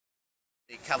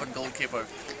The Cavan goalkeeper.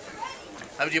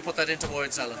 How do you put that into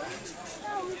words, Alan?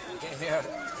 We came here,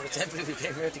 we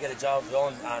came here to get a job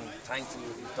done, and thankfully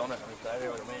we've done it. We've got here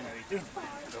with a win.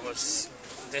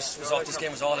 This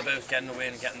game was all about getting a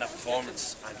win, getting that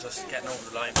performance, and just getting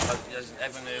over the line. Because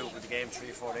everyone knew with the game 3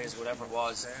 or 4 days, whatever it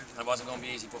was, and it wasn't going to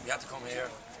be easy. But we had to come here,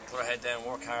 put our head down,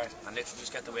 work hard, and literally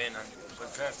just get the win. And to be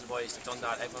fair to the boys, they've done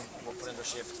that. Everyone put in their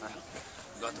shift, and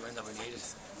we got the win that we needed.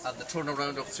 And the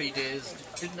turnaround of 3 days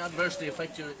didn't adversely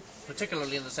affect you,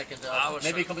 particularly in the second half.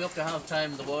 Maybe coming up to half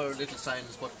time there were little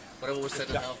signs, but I always said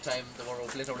at half time they were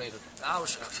obliterated.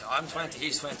 I'm 20,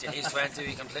 he's 20, and he's 20.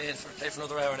 We can play for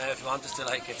another hour now if you want us to.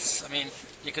 Like, it's, I mean,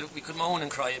 we could moan and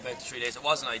cry about the 3 days. It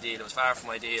wasn't ideal. It was far from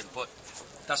ideal, but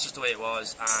that's just the way it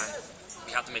was, and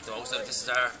we have to make the most of it. This is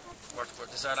our 3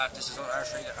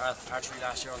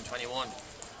 last year on 21.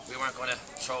 We weren't going to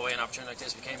throw away an opportunity like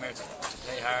this. We came here to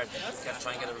play hard,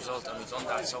 try and get a result, and we've done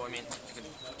that. So, I mean, if we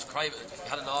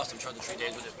hadn't lost, I'm sure the 3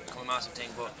 days would have become a massive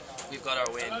thing, but we've got our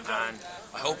win, and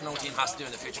I hope no team has to do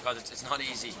in the future, because it's not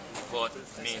easy, but,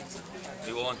 I mean,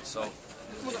 we won, so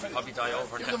we'll probably die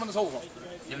over now.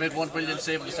 You made one brilliant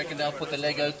save in the second half, put the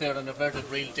leg out there and averted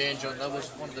real danger, and that was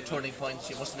one of the turning points.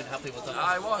 You must have been happy with that.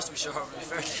 I was, to be sure. To be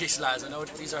fair to these lads, I know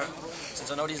these lads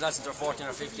since they're 14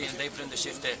 or 15, and they put in the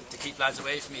shift to keep lads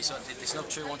away from me, so they snuck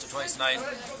through once or twice tonight.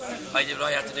 I did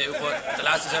what I had to do, but the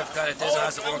lads deserve credit. There's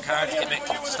lads that work hard to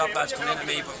stop lads coming into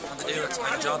me, but when they do, it's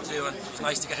my job to do, and it was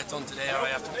nice to get it done today, or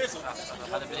I had a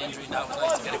bit of injury, and that was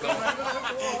nice to get it going.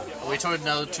 We turn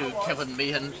now to Kevin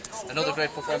Meehan. Another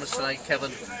great performance tonight,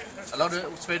 Kevin. A lot of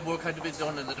spade work had to be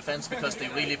done in the defence because they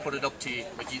really put it up to you,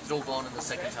 but you drove on in the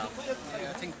second half. Yeah,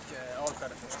 I think all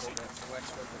credit must go to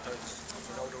Wexford, because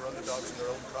they were underdogs in their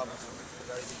own province from the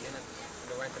very beginning.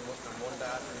 They went and won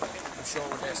that, and I'm sure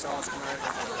when they saw us coming out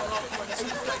on the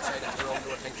right side of their own,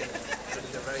 they were thinking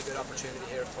there's a very good opportunity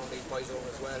here to throw these boys over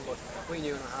as well. But we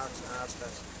knew in our hearts and hearts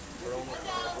that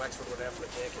Wexford were there for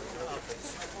the taking,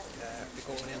 because we're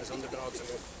going in as underdogs and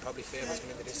we're probably favourites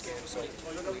coming into this game, so we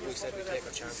said we'd take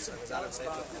our chance, and as Alan said,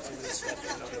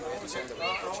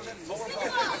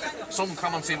 some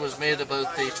commentary was made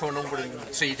about the turnover in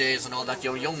 3 days and all that.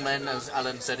 You're young men, as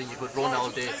Alan said, and you could run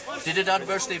all day. Did it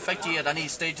adversely affect you at any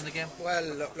stage in the game? Well,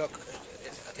 look,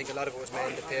 I think a lot of it was made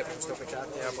in the paper and stuff like that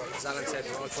there, but as Alan said,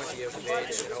 we're all 20 years of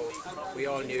age, we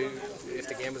all knew if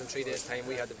the game was in 3 days' time,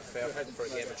 we had to prepare for a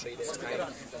game in 3 days'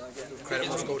 time. Credit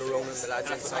must go to Ronan and the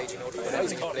lads inside, to put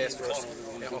everything in place for us,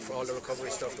 for all the recovery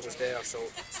stuff that was there, so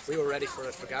we were ready for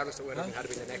it, regardless of whether it had to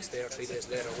be the next day or 3 days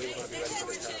later. We were going to be ready for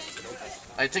this task.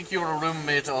 I think you were a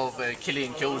roommate of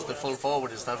Killian Hughes, the full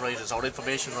forward, is that right? Is our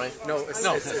information right? No, it's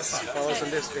false on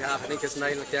this behalf. I think it's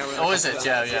Niall McDowell. Oh, is it?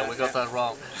 Yeah, we got that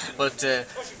wrong. But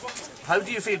how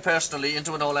do you feel personally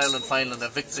into an All-Ireland final and a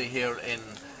victory here in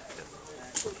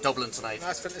Dublin tonight?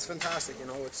 It's fantastic,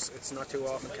 it's not too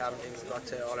often Cavan teams have got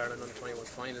to All-Ireland under-21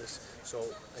 finals, so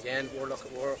again, we're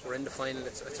in the final.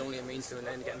 It's only a means to an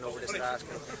end getting over this task,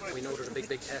 and we know there's a big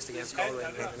test against Galway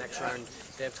in the next round.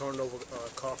 They've turned over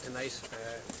Cork tonight.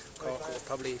 Cork were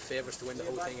probably favourites to win the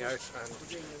whole thing out, and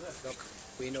look,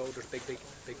 we know there's a big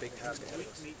task ahead of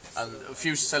us. And a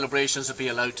few celebrations will be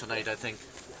allowed tonight, I think.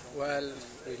 Well,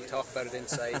 we'll talk about it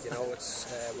inside,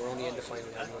 we're only in the final.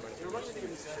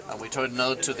 And we turn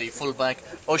now to the fullback,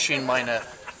 Oisín Maina.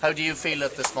 How do you feel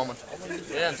at this moment?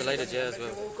 Yeah, I'm delighted, as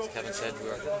well. As Kevin said,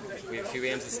 we have a few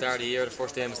aims at the start of the year. The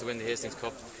first aim is to win the Hastings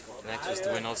Cup, the next was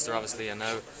to win Ulster, obviously, and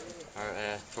now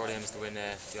our third aim is to win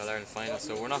the All-Ireland final.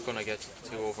 So we're not going to get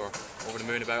too over the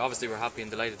moon about it. Obviously, we're happy and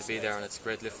delighted to be there, and it's a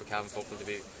great lift for Cavan football to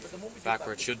be back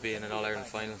where it should be in an All-Ireland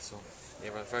final. So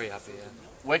yeah, we're very happy. Yeah.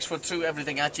 Wexford threw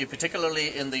everything at you,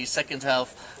 particularly in the second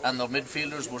half, and their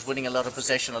midfielders was winning a lot of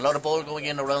possession, a lot of ball going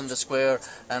in around the square,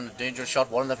 and a dangerous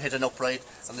shot. One of them hit an upright,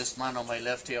 and this man on my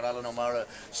left here, Alan O'Mara,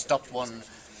 stopped one.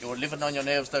 You were living on your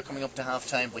nerves there coming up to half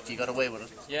time, but you got away with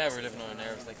it. Yeah, we're living on our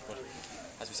nerves, but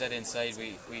as we said inside,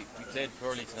 we played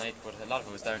poorly tonight, but a lot of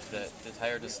it was down to the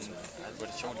tiredness, and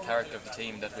it showed the character of the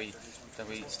team that we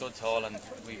stood tall, and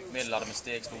we made a lot of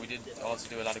mistakes, but we did also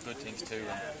do a lot of good things too,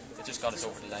 and it just got us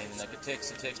over the line. And it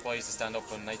takes boys to stand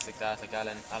up on nights like that, like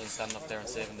Alan standing up there and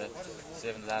saving the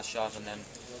last shot, and then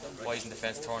boys in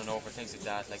defence turning over, things like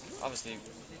that. Like, obviously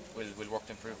we'll work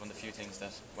to improve on the few things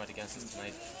that went against us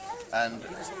tonight. And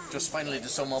just finally, to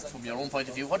sum up from your own point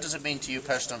of view, what does it mean to you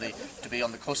personally to be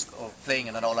on the cusp of playing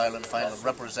in an All-Ireland final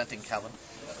representing Cavan?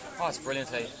 Oh, it's brilliant.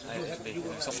 It'll be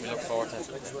something we look forward to.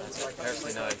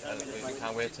 Personally, now we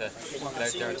can't wait to get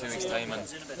out there in 2 weeks' time, and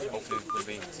hopefully we'll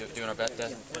be doing our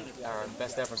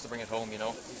best efforts to bring it home. You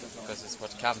know, because it's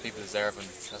what Cavan people deserve, and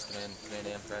that's the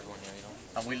main aim for everyone here. You know.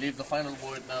 And we leave the final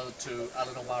word now to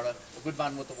Alan O'Mara, a good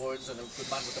man with the words and a good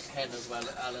man with the pen as well.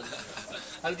 Alan,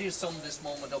 how do you sum this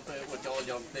moment up with all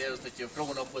your players that you've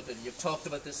grown up with, and you've talked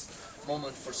about this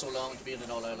moment for so long to be in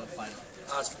an All-Ireland final?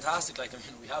 It's fantastic. Like, I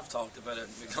mean, we have talked about it,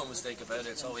 make no mistake about it.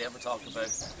 It's all we ever talked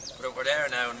about. But we're there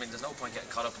now. I mean, there's no point getting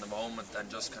caught up in the moment and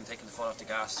just kind of taking the foot off the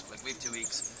gas. Like, we've 2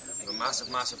 weeks, we have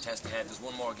a massive test ahead. There's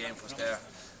one more game for us there,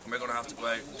 and we're going to have to go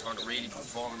out and turn to really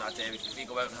perform that day. If we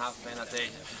go out and half playing that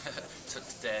day,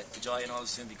 the joy and all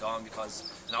will soon be gone, because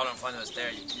an All-Ireland final is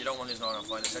there. You don't want to lose an All-Ireland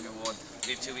final. It's every one.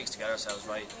 We have 2 weeks to get ourselves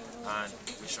right, and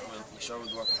we sure will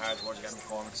be working hard towards getting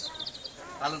performance.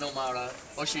 Alan O'Mara,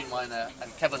 Oisin Moyna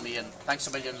and Kevin Meehan, thanks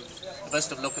a million. The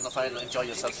best of luck in the final. Enjoy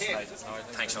yourselves tonight.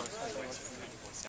 Thanks, Sean.